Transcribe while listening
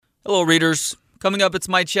Hello, readers. Coming up, it's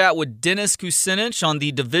my chat with Dennis Kucinich on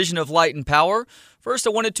the Division of Light and Power. First,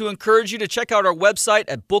 I wanted to encourage you to check out our website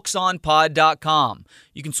at booksonpod.com.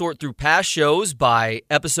 You can sort through past shows by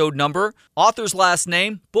episode number, author's last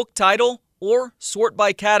name, book title, or sort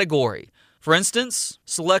by category. For instance,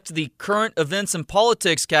 select the Current Events and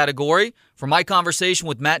Politics category for my conversation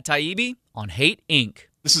with Matt Taibbi on Hate, Inc.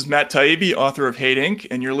 This is Matt Taibbi, author of Hate, Inc.,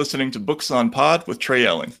 and you're listening to Books on Pod with Trey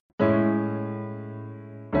Elling.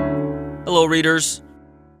 Hello, readers.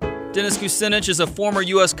 Dennis Kucinich is a former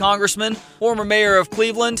U.S. congressman, former mayor of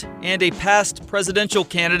Cleveland, and a past presidential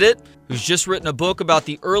candidate who's just written a book about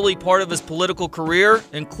the early part of his political career,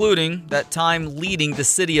 including that time leading the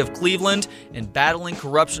city of Cleveland and battling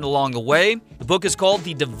corruption along the way. The book is called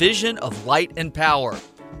The Division of Light and Power.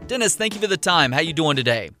 Dennis, thank you for the time. How you doing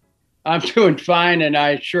today? I'm doing fine, and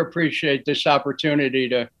I sure appreciate this opportunity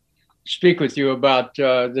to speak with you about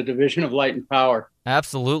the Division of Light and Power.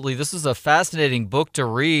 Absolutely. This is a fascinating book to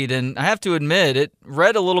read, and I have to admit, it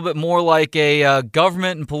read a little bit more like a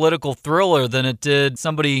government and political thriller than it did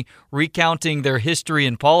somebody recounting their history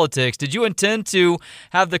in politics. Did you intend to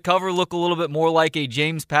have the cover look a little bit more like a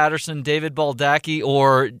James Patterson, David Baldacci,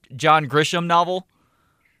 or John Grisham novel?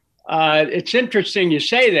 It's interesting you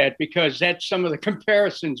say that because that's some of the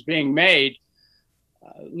comparisons being made.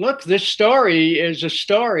 Look, this story is a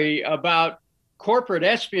story about corporate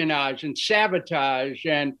espionage and sabotage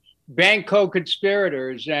and bank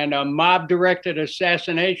co-conspirators and a mob-directed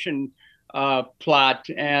assassination plot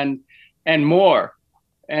and more.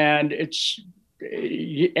 And it's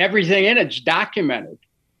everything in it's documented.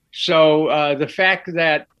 So the fact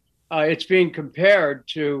that it's being compared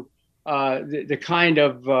to the kind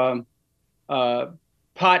of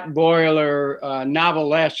pot boiler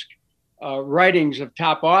novelesque writings of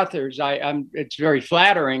top authors, it's very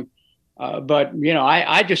flattering. But you know,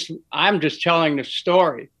 I'm just telling the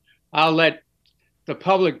story. I'll let the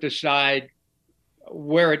public decide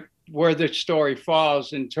where the story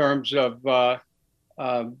falls in terms of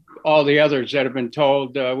all the others that have been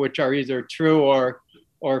told, which are either true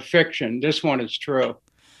or fiction. This one is true.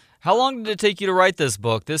 How long did it take you to write this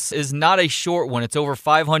book? This is not a short one. It's over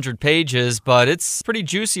 500 pages, but it's pretty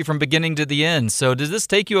juicy from beginning to the end. So does this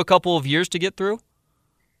take you a couple of years to get through?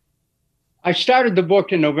 I started the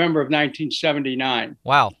book in November of 1979.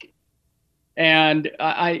 Wow. And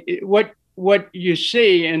what you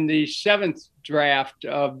see in the seventh draft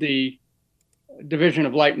of the Division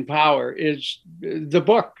of Light and Power is the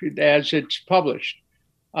book as it's published.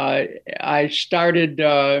 I started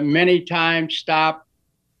many times, stopped,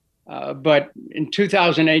 but in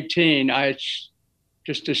 2018, I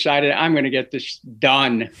just decided I'm going to get this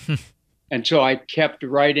done. And so I kept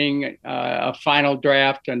writing a final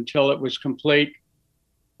draft until it was complete.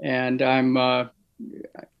 And I'm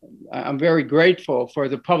very grateful for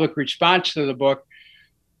the public response to the book.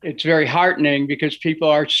 It's very heartening because people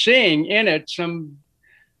are seeing in it some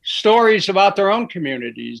stories about their own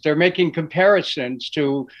communities. They're making comparisons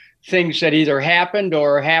to things that either happened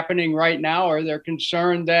or are happening right now, or they're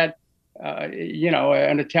concerned that,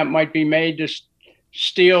 an attempt might be made to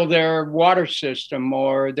steal their water system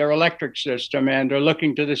or their electric system, and they're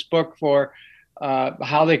looking to this book for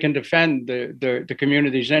how they can defend the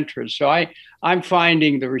community's interests. So I'm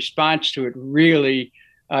finding the response to it really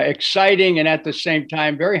exciting and at the same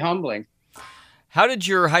time very humbling. How did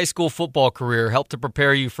your high school football career help to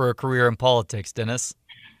prepare you for a career in politics, Dennis?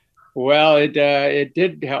 Well, it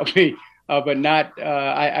did help me, but not.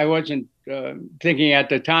 I wasn't thinking at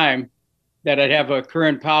the time that I'd have a career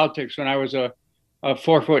in politics when I was a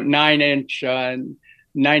 4'9",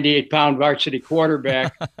 98-pound varsity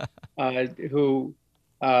quarterback who,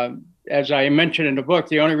 as I mentioned in the book,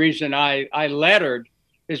 the only reason I lettered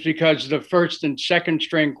is because the first and second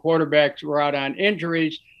string quarterbacks were out on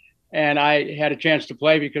injuries, and I had a chance to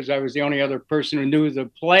play because I was the only other person who knew the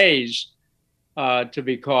plays to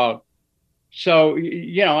be called. So,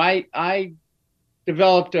 I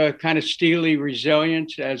developed a kind of steely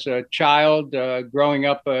resilience as a child, growing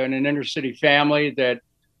up in an inner city family that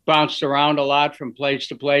bounced around a lot from place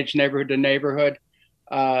to place, neighborhood to neighborhood.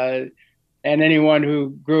 And anyone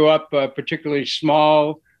who grew up particularly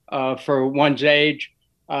small for one's age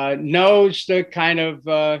knows the kind of,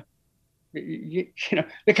 the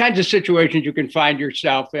kinds of situations you can find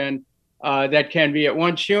yourself in that can be at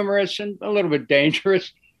once humorous and a little bit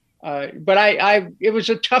dangerous. But it was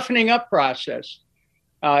a toughening up process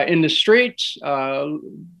in the streets,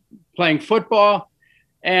 playing football.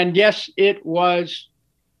 And yes, it was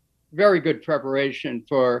very good preparation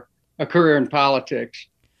for a career in politics.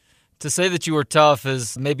 To say that you were tough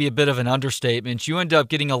is maybe a bit of an understatement. You ended up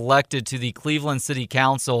getting elected to the Cleveland City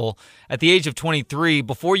Council at the age of 23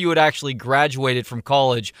 before you had actually graduated from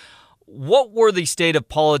college. What were the state of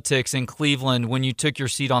politics in Cleveland when you took your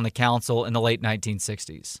seat on the council in the late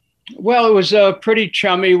 1960s? Well, it was pretty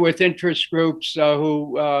chummy with interest groups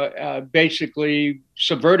who basically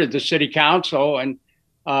subverted the city council and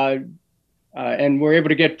were able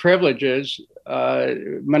to get privileges,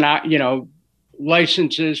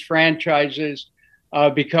 licenses, franchises,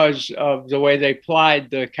 because of the way they plied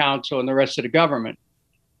the council and the rest of the government.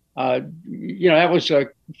 That was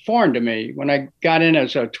foreign to me. When I got in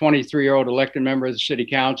as a 23-year-old elected member of the city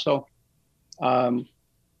council,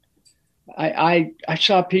 I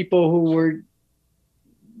saw people who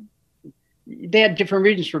they had different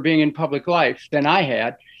reasons for being in public life than I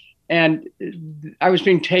had. And I was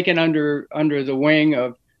being taken under the wing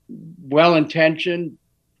of well-intentioned,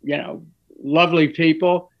 lovely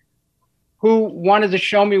people who wanted to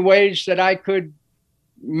show me ways that I could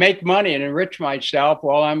make money and enrich myself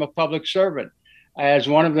while I'm a public servant. As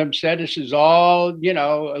one of them said, this is all,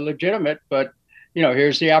 legitimate, but,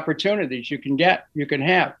 here's the opportunities you can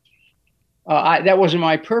have. That wasn't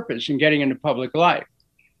my purpose in getting into public life.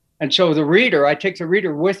 And so I take the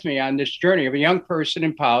reader with me on this journey of a young person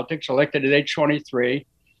in politics, elected at age 23,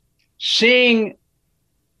 seeing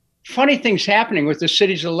funny things happening with the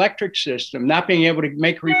city's electric system, not being able to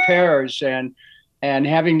make repairs and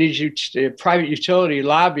having these private utility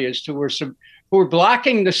lobbyists who were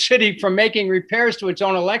blocking the city from making repairs to its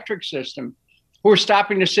own electric system, who were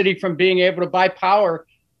stopping the city from being able to buy power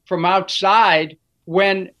from outside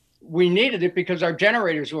when we needed it because our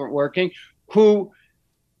generators weren't working, who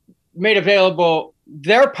made available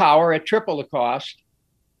their power at triple the cost,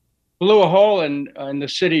 blew a hole in the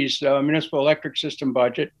city's municipal electric system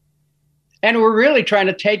budget, and were really trying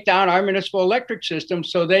to take down our municipal electric system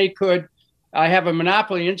so they could have a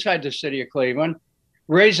monopoly inside the city of Cleveland,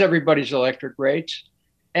 raise everybody's electric rates,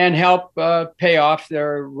 and help pay off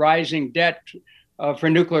their rising debt for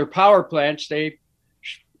nuclear power plants they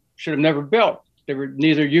should have never built. They were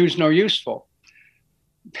neither used nor useful.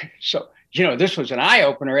 So, this was an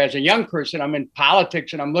eye-opener. As a young person, I'm in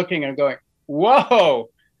politics and I'm looking and going, whoa,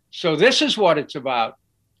 so this is what it's about.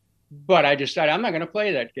 But I decided I'm not going to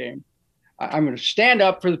play that game. I'm going to stand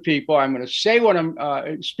up for the people. I'm going to say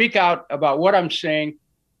speak out about what I'm saying.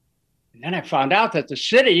 And then I found out that the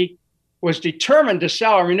city was determined to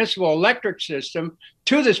sell our municipal electric system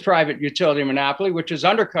to this private utility monopoly, which is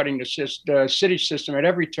undercutting the city system at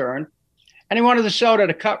every turn. And he wanted to sell it at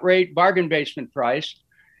a cut rate, bargain basement price.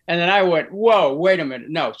 And then I went, whoa, wait a minute.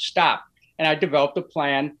 No, stop. And I developed a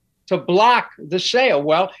plan to block the sale.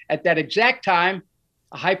 Well, at that exact time,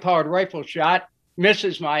 a high-powered rifle shot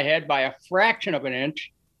misses my head by a fraction of an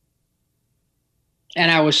inch.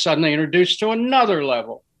 And I was suddenly introduced to another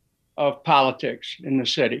level of politics in the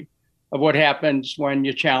city, of what happens when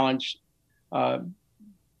you challenge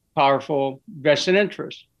powerful vested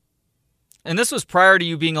interests. And this was prior to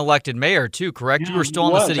you being elected mayor, too, correct? Yeah, you were still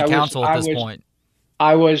on the city council at this point.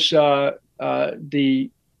 I was the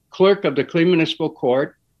clerk of the Cleveland Municipal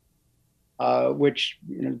Court, which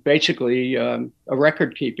basically a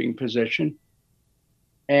record-keeping position.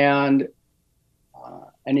 And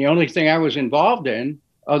the only thing I was involved in,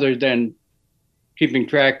 other than keeping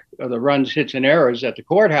track of the runs, hits, and errors at the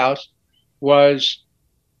courthouse, was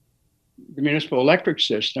the municipal electric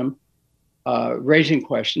system, raising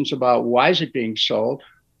questions about why is it being sold,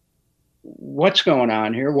 what's going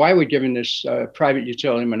on here, why are we giving this private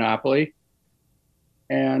utility monopoly,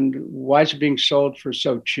 and why is it being sold for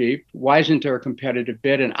so cheap, why isn't there a competitive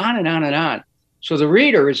bid, and on and on and on. So the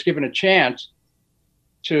reader is given a chance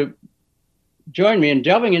to join me in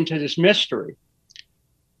delving into this mystery.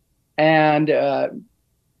 And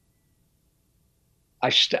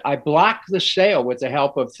I blocked the sale with the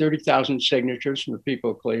help of 30,000 signatures from the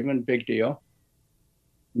people of Cleveland, big deal.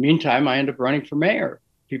 Meantime, I end up running for mayor.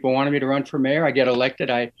 People wanted me to run for mayor. I get elected.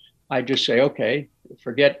 I just say, okay,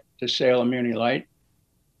 forget the sale of Muni Light.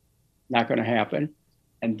 Not going to happen.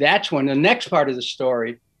 And that's when the next part of the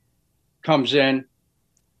story comes in,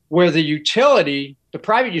 where the utility, the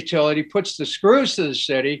private utility, puts the screws to the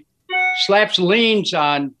city, slaps liens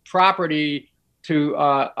on property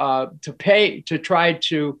to pay, to try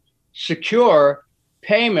to secure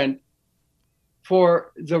payment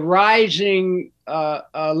for the rising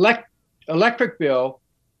electric bill,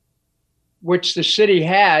 which the city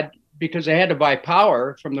had because they had to buy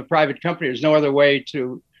power from the private company. There's no other way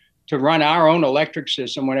to run our own electric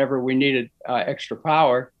system whenever we needed extra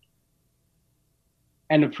power.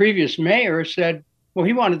 And the previous mayor said, well,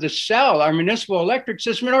 he wanted to sell our municipal electric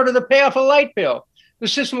system in order to pay off a light bill. The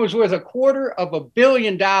system was worth $250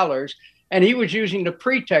 million, and he was using the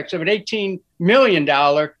pretext of an $18 million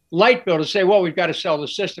light bill to say, well, we've got to sell the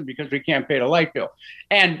system because we can't pay the light bill.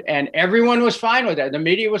 And everyone was fine with that. The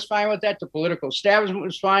media was fine with that. The political establishment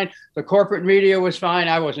was fine. The corporate media was fine.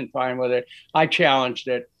 I wasn't fine with it. I challenged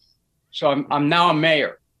it. So I'm now a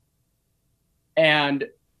mayor. And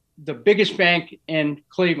the biggest bank in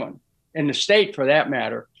Cleveland, in the state for that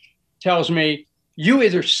matter, tells me, you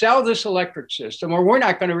either sell this electric system or we're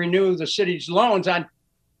not going to renew the city's loans on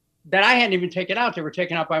that I hadn't even taken out. They were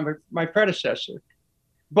taken out by my predecessor.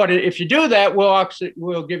 But if you do that,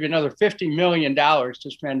 we'll give you another $50 million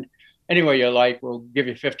to spend any way you like. We'll give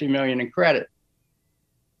you $50 million in credit.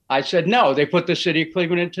 I said no. They put the city of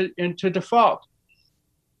Cleveland into default.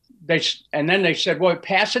 And then they said, well,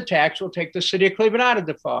 pass a tax. We'll take the city of Cleveland out of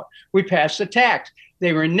default. We passed the tax.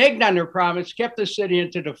 They reneged on their promise, kept the city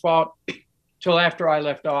into default till after I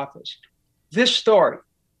left office. This story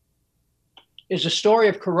is a story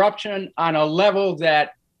of corruption on a level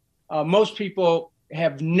that most people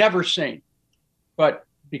have never seen. But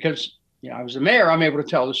because I was the mayor, I'm able to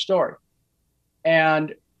tell the story.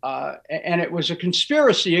 And it was a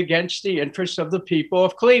conspiracy against the interests of the people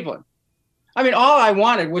of Cleveland. I mean, all I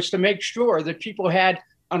wanted was to make sure that people had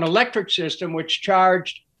an electric system which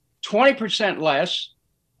charged 20% less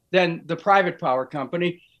than the private power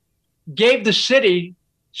company, gave the city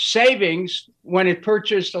savings when it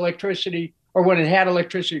purchased electricity or when it had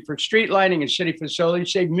electricity for street lighting and city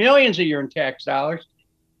facilities, saved millions a year in tax dollars.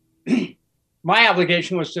 My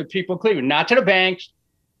obligation was to the people of Cleveland, not to the banks,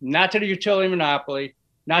 not to the utility monopoly,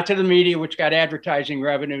 not to the media, which got advertising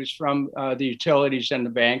revenues from the utilities and the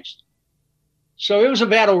banks. So it was a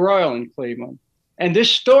battle royal in Cleveland. And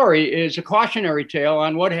this story is a cautionary tale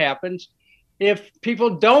on what happens if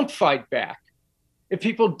people don't fight back, if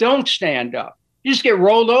people don't stand up. You just get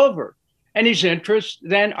rolled over. And these interests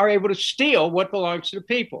then are able to steal what belongs to the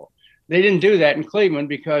people. They didn't do that in Cleveland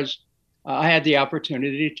because I had the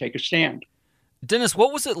opportunity to take a stand. Dennis,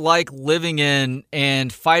 what was it like living in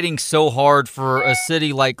and fighting so hard for a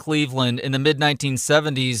city like Cleveland in the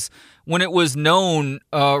mid-1970s when it was known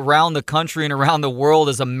around the country and around the world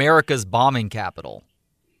as America's bombing capital?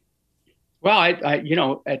 Well, I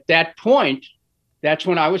at that point, that's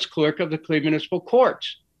when I was clerk of the Cleveland Municipal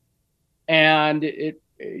Courts. And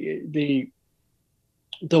the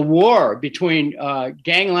war between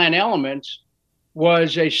gangland elements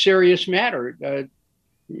was a serious matter.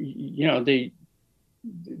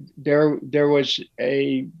 There was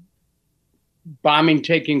a bombing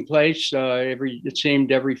taking place it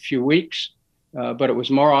seemed every few weeks, but it was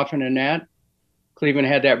more often than that. Cleveland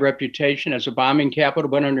had that reputation as a bombing capital,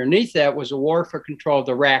 but underneath that was a war for control of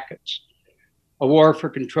the rackets, a war for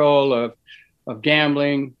control of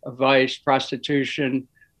gambling, of vice, prostitution,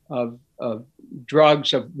 of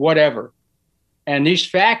drugs, of whatever. And these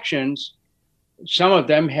factions, some of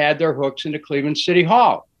them had their hooks into Cleveland City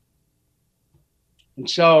Hall. And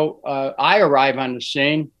so I arrive on the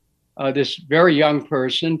scene, this very young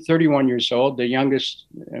person, 31 years old, the youngest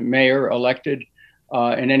mayor elected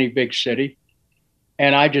in any big city.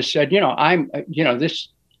 And I just said,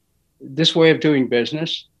 this way of doing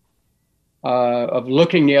business, of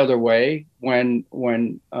looking the other way when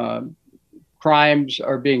crimes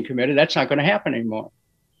are being committed, that's not going to happen anymore.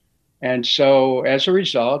 And so as a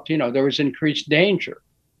result, there was increased danger.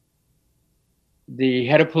 The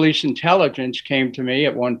head of police intelligence came to me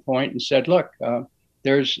at one point and said, look,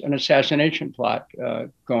 there's an assassination plot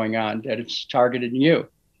going on that it's targeted you.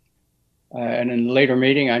 And in a later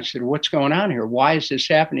meeting, I said, what's going on here? Why is this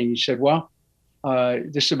happening? He said, well,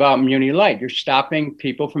 this is about Muni Light. You're stopping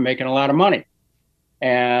people from making a lot of money,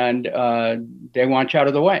 and they want you out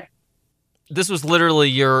of the way. This was literally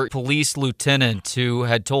your police lieutenant who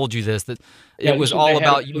had told you this, that it was all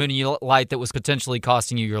about Muni Light that was potentially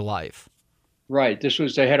costing you your life. Right. This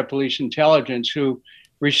was the head of police intelligence who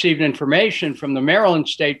received information from the Maryland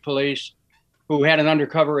State Police, who had an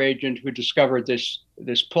undercover agent who discovered this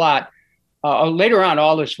plot. Later on,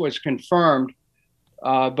 all this was confirmed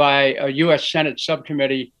by a U.S. Senate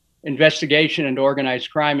subcommittee investigation into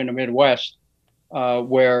organized crime in the Midwest,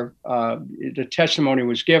 where the testimony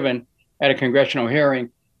was given at a congressional hearing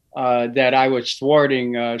that I was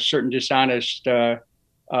thwarting certain dishonest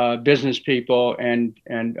business people and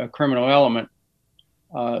a criminal element.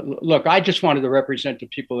 Look, I just wanted to represent the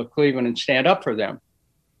people of Cleveland and stand up for them.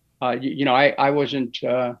 I wasn't.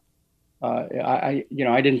 I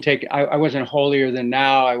wasn't holier than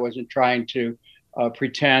thou. I wasn't trying to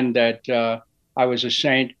pretend that I was a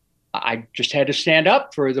saint. I just had to stand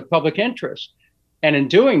up for the public interest. And in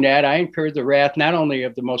doing that, I incurred the wrath not only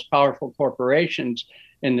of the most powerful corporations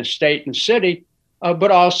in the state and city,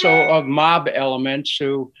 but also of mob elements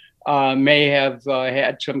who may have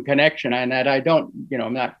had some connection on that.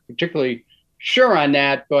 I'm not particularly sure on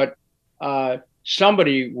that, but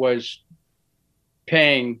somebody was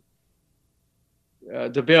paying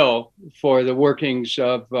the bill for the workings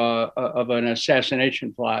of an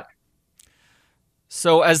assassination plot.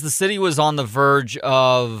 So as the city was on the verge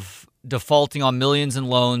of defaulting on millions in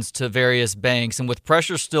loans to various banks, and with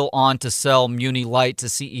pressure still on to sell Muni Light to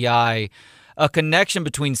CEI, a connection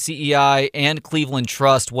between CEI and Cleveland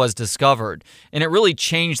Trust was discovered, and it really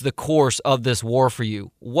changed the course of this war for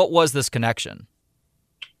you. What was this connection?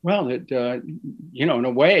 Well, in a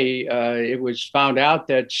way, it was found out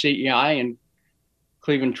that CEI and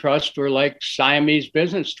Cleveland Trust were like Siamese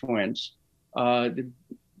business twins. The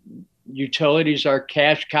utilities are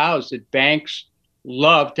cash cows that banks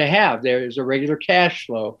love to have. There is a regular cash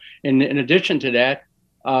flow. In addition to that,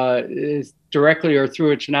 directly or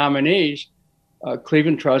through its nominees,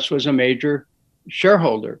 Cleveland Trust was a major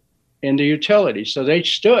shareholder in the utility. So they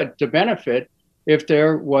stood to benefit if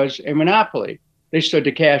there was a monopoly. They stood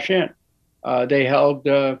to cash in. They held,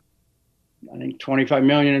 I think, $25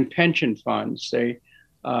 million in pension funds. They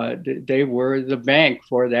were the bank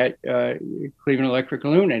for that Cleveland Electric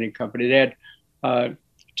Illuminating Company. They had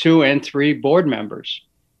 2 and 3 board members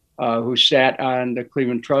who sat on the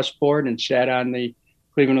Cleveland Trust board and sat on the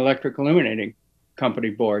Cleveland Electric Illuminating Company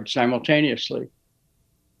board simultaneously.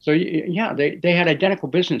 So yeah, they had identical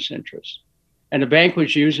business interests, and the bank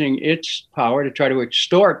was using its power to try to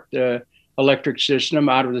extort the electric system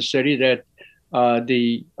out of the city that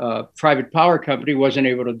the private power company wasn't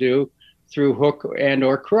able to do through hook and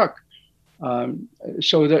or crook.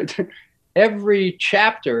 So that every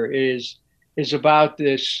chapter is about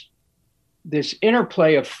this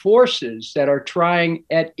interplay of forces that are trying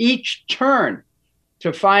at each turn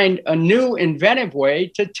to find a new inventive way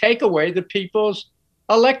to take away the people's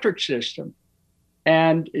electric system.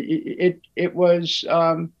 And it was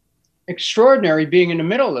extraordinary being in the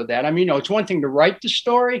middle of that. I mean, it's one thing to write the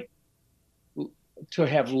story, to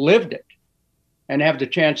have lived it and have the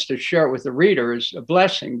chance to share it with the reader is a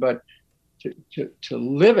blessing, but to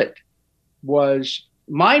live it was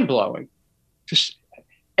mind-blowing. Just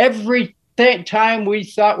every time we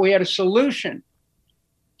thought we had a solution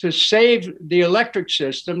to save the electric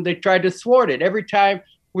system, they tried to thwart it. Every time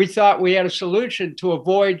we thought we had a solution to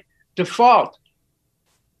avoid default,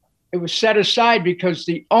 it was set aside because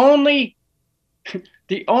the only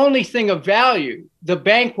thing of value the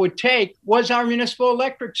bank would take was our municipal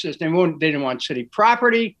electric system. They didn't want city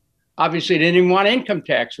property. Obviously, they didn't want income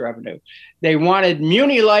tax revenue. They wanted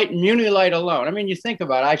Muni Light and Muni Light alone. I mean, you think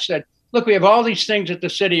about it. I said, look, we have all these things that the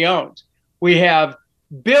city owns. We have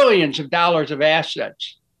billions of dollars of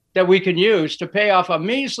assets that we can use to pay off a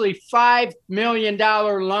measly $5 million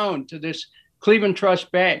loan to this Cleveland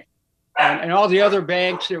Trust Bank. And all the other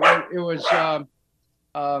banks, it was a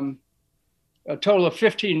total of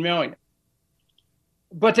 $15 million.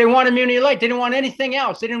 But they wanted Muni Light. They didn't want anything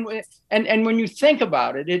else. They didn't. And when you think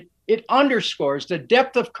about it, it underscores the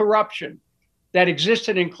depth of corruption that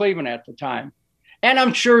existed in Cleveland at the time, and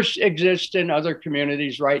I'm sure exists in other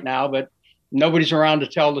communities right now. But nobody's around to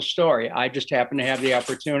tell the story. I just happen to have the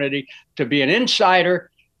opportunity to be an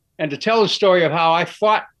insider and to tell the story of how I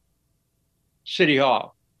fought City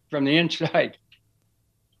Hall from the inside.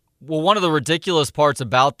 Well, one of the ridiculous parts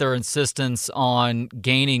about their insistence on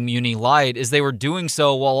gaining Muni Light is they were doing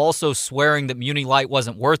so while also swearing that Muni Light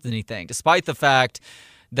wasn't worth anything, despite the fact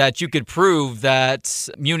that you could prove that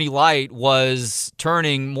Muni Light was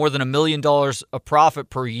turning more than $1 million a profit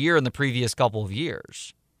per year in the previous couple of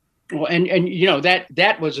years. Well, and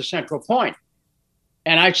that was a central point.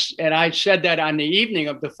 And I said that on the evening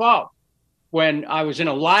of default when I was in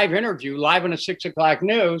a live interview, live on the 6 o'clock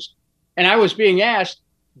news, and I was being asked,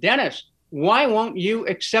 Dennis, why won't you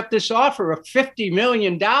accept this offer of $50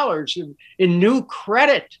 million in new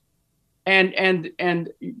credit? And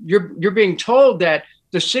you're being told that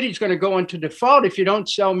the city's going to go into default if you don't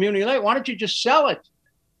sell Muni Light. Why don't you just sell it?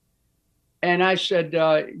 And I said,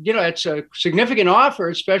 it's a significant offer,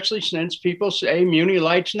 especially since people say Muni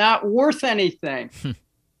Light's not worth anything.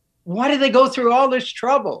 Why do they go through all this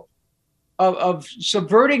trouble of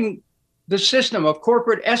subverting the system, of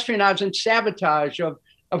corporate espionage and sabotage, of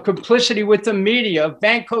complicity with the media, of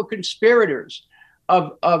bank co-conspirators,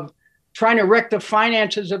 of trying to wreck the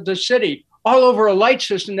finances of the city, all over a light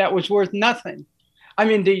system that was worth nothing? I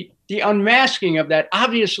mean, the unmasking of that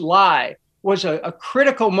obvious lie was a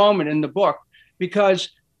critical moment in the book, because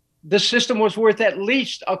the system was worth at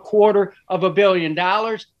least $250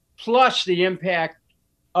 million, plus the impact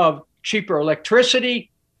of cheaper electricity.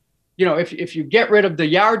 If you get rid of the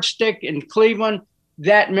yardstick in Cleveland,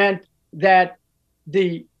 that meant that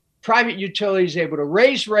the private utilities able to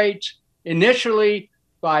raise rates initially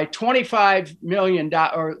by $25 million,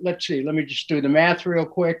 or let's see, let me just do the math real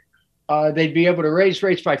quick. They'd be able to raise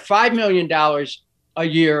rates by $5 million a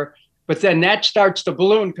year, but then that starts to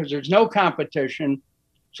balloon because there's no competition.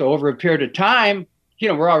 So over a period of time,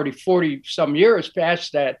 we're already 40 some years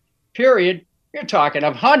past that period. You're talking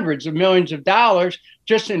of hundreds of millions of dollars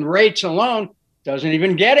just in rates alone. Doesn't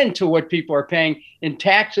even get into what people are paying in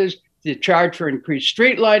taxes, the charge for increased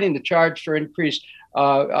street lighting, the charge for increased,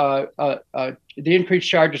 the increased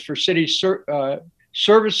charges for city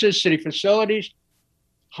services, city facilities,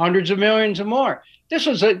 hundreds of millions and more. This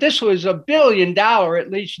was a $1 billion at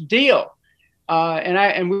least deal,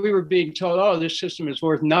 and we were being told, oh, this system is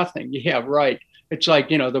worth nothing. Yeah, right. It's like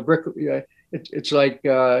the brick. It's like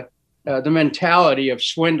the mentality of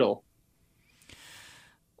swindle.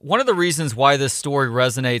 One of the reasons why this story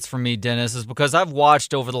resonates for me, Dennis, is because I've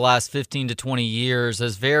watched over the last 15 to 20 years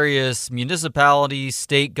as various municipalities,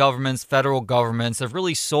 state governments, federal governments have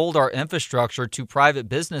really sold our infrastructure to private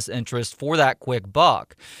business interests for that quick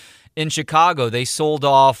buck. In Chicago, they sold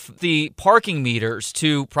off the parking meters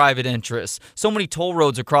to private interests. So many toll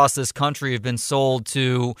roads across this country have been sold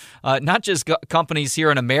to not just companies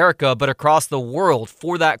here in America, but across the world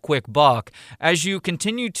for that quick buck. As you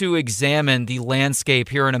continue to examine the landscape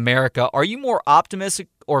here in America, are you more optimistic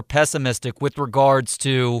or pessimistic with regards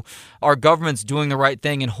to our government's doing the right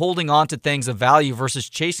thing and holding on to things of value versus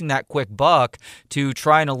chasing that quick buck to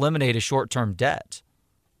try and eliminate a short-term debt?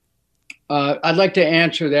 I'd like to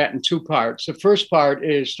answer that in two parts. The first part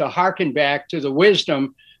is to hearken back to the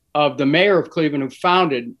wisdom of the mayor of Cleveland who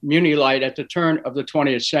founded MuniLight at the turn of the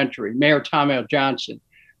 20th century, Mayor Tom L. Johnson.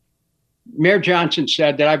 Mayor Johnson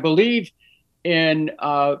said that I believe in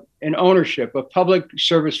ownership of public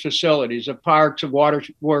service facilities, of parks, of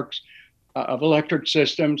waterworks, of electric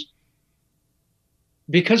systems,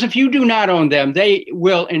 because if you do not own them, they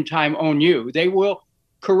will in time own you. They will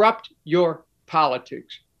corrupt your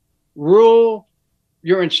politics, rule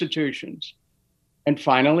your institutions, and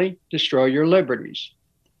finally, destroy your liberties.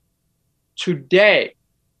 Today,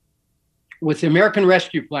 with the American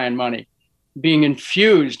Rescue Plan money being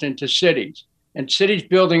infused into cities and cities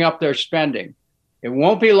building up their spending, it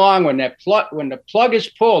won't be long when the plug is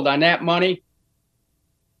pulled on that money,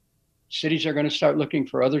 cities are going to start looking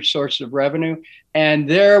for other sources of revenue, and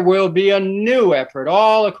there will be a new effort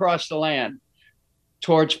all across the land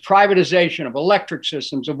towards privatization of electric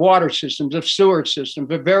systems, of water systems, of sewer systems,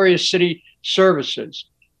 of various city services.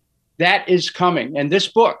 That is coming. And this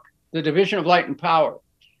book, The Division of Light and Power,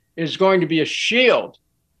 is going to be a shield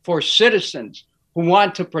for citizens who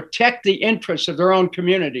want to protect the interests of their own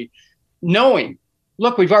community, knowing,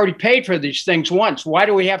 look, we've already paid for these things once. Why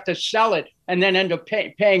do we have to sell it and then end up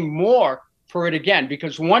paying more for it again?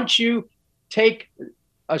 Because once you take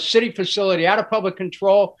a city facility out of public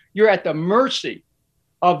control, you're at the mercy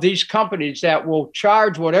of these companies that will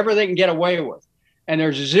charge whatever they can get away with, and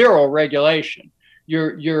there's zero regulation.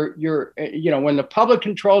 When the public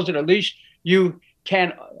controls it, at least you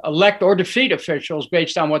can elect or defeat officials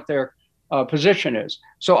based on what their position is.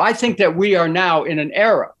 So I think that we are now in an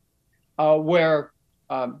era where,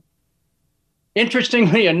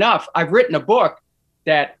 interestingly enough, I've written a book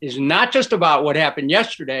that is not just about what happened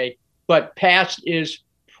yesterday, but past is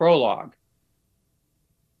prologue.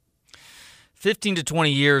 15 to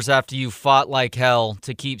 20 years after you fought like hell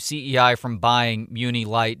to keep CEI from buying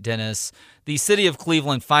MuniLight, Dennis, the city of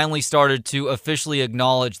Cleveland finally started to officially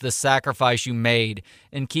acknowledge the sacrifice you made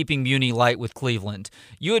in keeping MuniLight with Cleveland.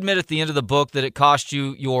 You admit at the end of the book that it cost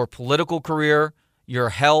you your political career, your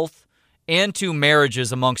health, and 2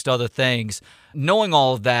 marriages, amongst other things. Knowing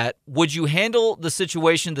all of that, would you handle the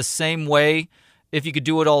situation the same way if you could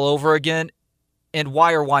do it all over again? And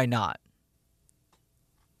why or why not?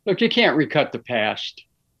 Look, you can't recut the past.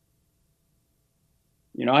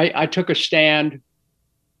 I took a stand,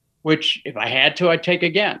 which if I had to, I'd take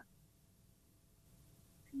again.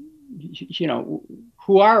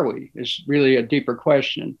 Who are we is really a deeper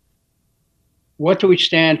question. What do we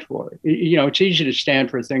stand for? It's easy to stand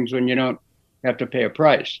for things when you don't have to pay a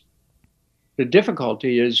price. The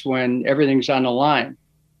difficulty is when everything's on the line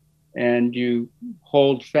and you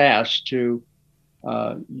hold fast to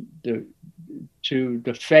the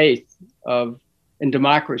faith in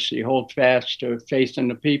democracy, hold fast to faith in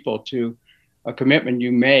the people, to a commitment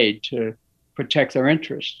you made to protect their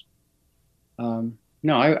interests.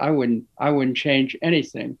 No, I wouldn't change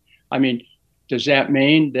anything. I mean, does that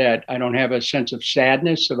mean that I don't have a sense of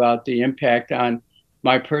sadness about the impact on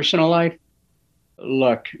my personal life?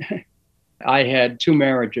 Look, I had 2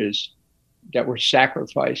 marriages that were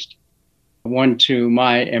sacrificed one to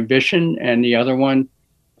my ambition and the other one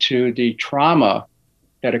to the trauma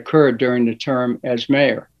that occurred during the term as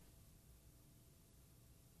mayor.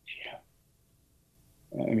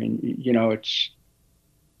 I mean, it's,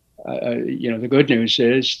 the good news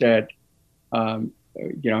is that,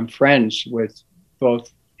 I'm friends with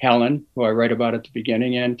both Helen, who I write about at the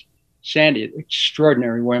beginning, and Sandy,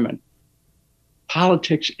 extraordinary women.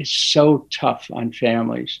 Politics is so tough on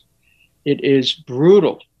families. It is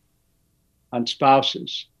brutal on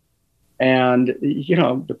spouses. And,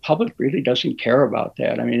 the public really doesn't care about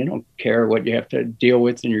that. I mean, they don't care what you have to deal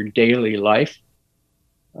with in your daily life.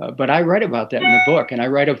 But I write about that in the book, and I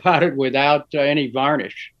write about it without any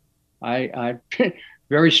varnish. I'm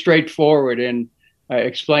very straightforward in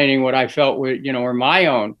explaining what I felt were my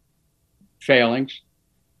own failings.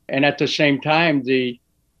 And at the same time, the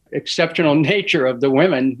exceptional nature of the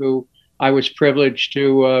women who I was privileged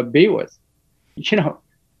to be with,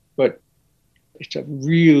 but it's a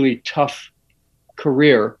really tough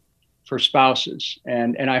career for spouses.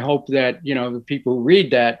 And I hope that, the people who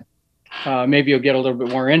read that, maybe you'll get a little bit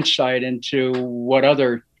more insight into what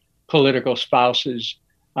other political spouses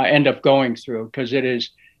end up going through, because it is,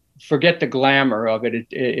 forget the glamour of it.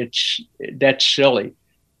 That's silly.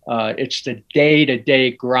 It's the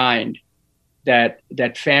day-to-day grind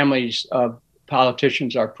that families of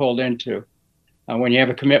politicians are pulled into. When you have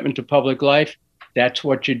a commitment to public life, that's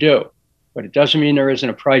what you do. But it doesn't mean there isn't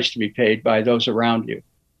a price to be paid by those around you.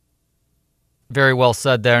 Very well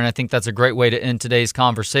said there, and I think that's a great way to end today's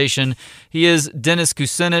conversation. He is Dennis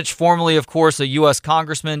Kucinich, formerly, of course, a U.S.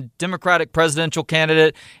 congressman, Democratic presidential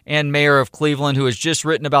candidate, and mayor of Cleveland, who has just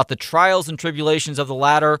written about the trials and tribulations of the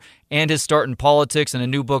latter and his start in politics in a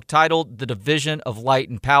new book titled The Division of Light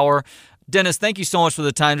and Power. Dennis, thank you so much for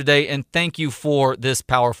the time today, and thank you for this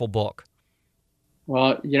powerful book.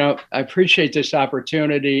 Well, I appreciate this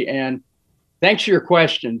opportunity, and thanks for your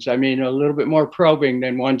questions. I mean, a little bit more probing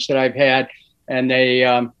than ones that I've had. And they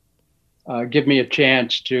give me a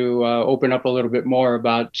chance to open up a little bit more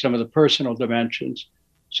about some of the personal dimensions.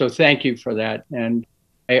 So thank you for that. And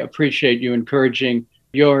I appreciate you encouraging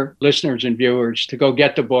your listeners and viewers to go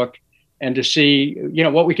get the book and to see,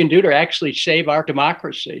 what we can do to actually save our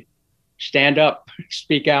democracy. Stand up,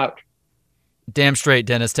 speak out. Damn straight,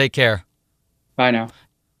 Dennis. Take care. Bye now.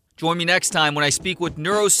 Join me next time when I speak with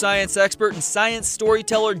neuroscience expert and science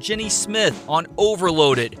storyteller Jenny Smith on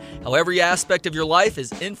Overloaded, how every aspect of your life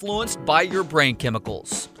is influenced by your brain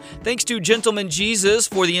chemicals. Thanks to Gentleman Jesus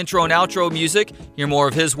for the intro and outro music. Hear more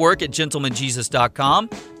of his work at gentlemanjesus.com.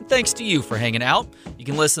 And thanks to you for hanging out. You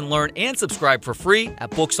can listen, learn, and subscribe for free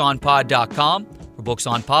at booksonpod.com. For Books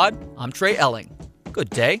on Pod, I'm Trey Elling.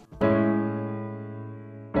 Good day.